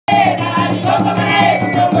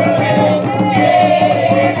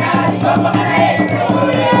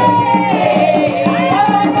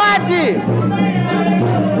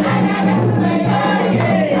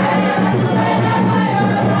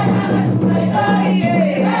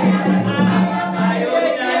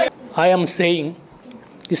I am saying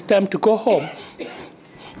it's time to go home.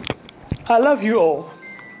 I love you all.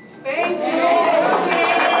 Thank you.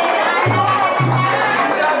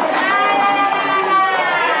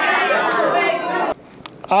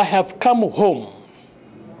 I have come home.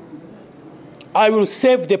 I will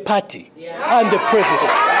save the party and the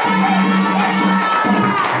president.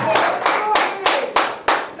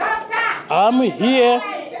 I'm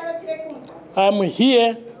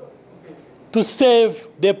here to save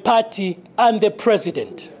the party and the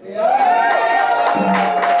president.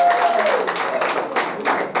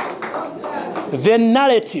 The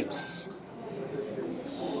narratives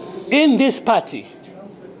in this party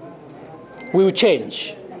will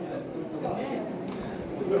change.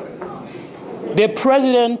 The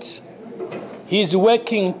president is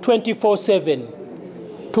working 24/7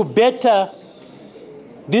 to better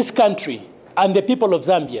this country and the people of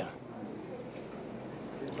Zambia.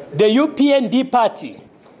 The UPND party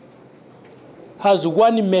has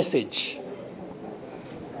one message,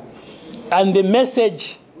 and the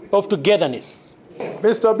message of togetherness.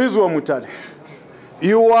 Mr. BIZWELL MUTALE,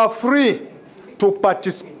 you are free to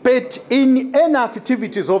participate in any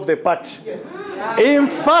activities of the party. In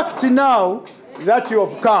fact, now that you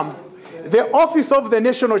have come, the office of the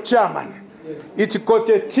national chairman, it's got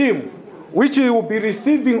a team which will be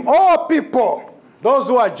receiving all people, those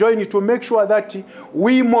who are joining, to make sure that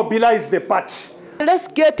we mobilize the party. Let's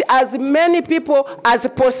get as many people as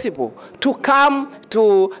possible to come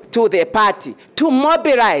to the party, to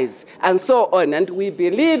mobilize, and so on. And we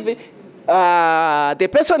believe the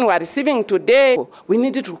person we are receiving today, we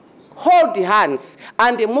need to hold hands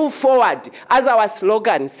and move forward, as our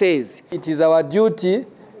slogan says. It is our duty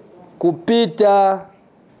kupitana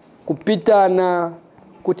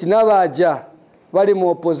kuti n'abaja bali mu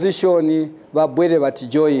opposition babwere bati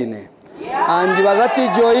join. And bagati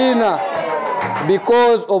join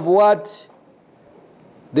because of what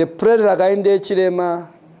the President Hakainde Hichilema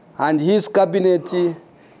and his cabinet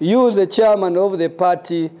use the chairman of the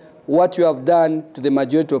party, what you have done to the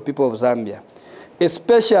majority of people of Zambia,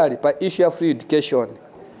 especially by issue of free education.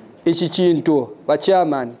 Ichi chintu ba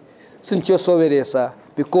chairman sinchosoberesa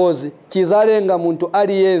because chizalenga muntu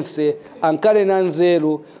aliyense ankale na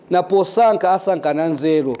nzeru na posanka asanka na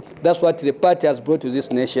nzeru. That's what the party has brought to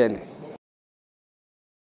this nation.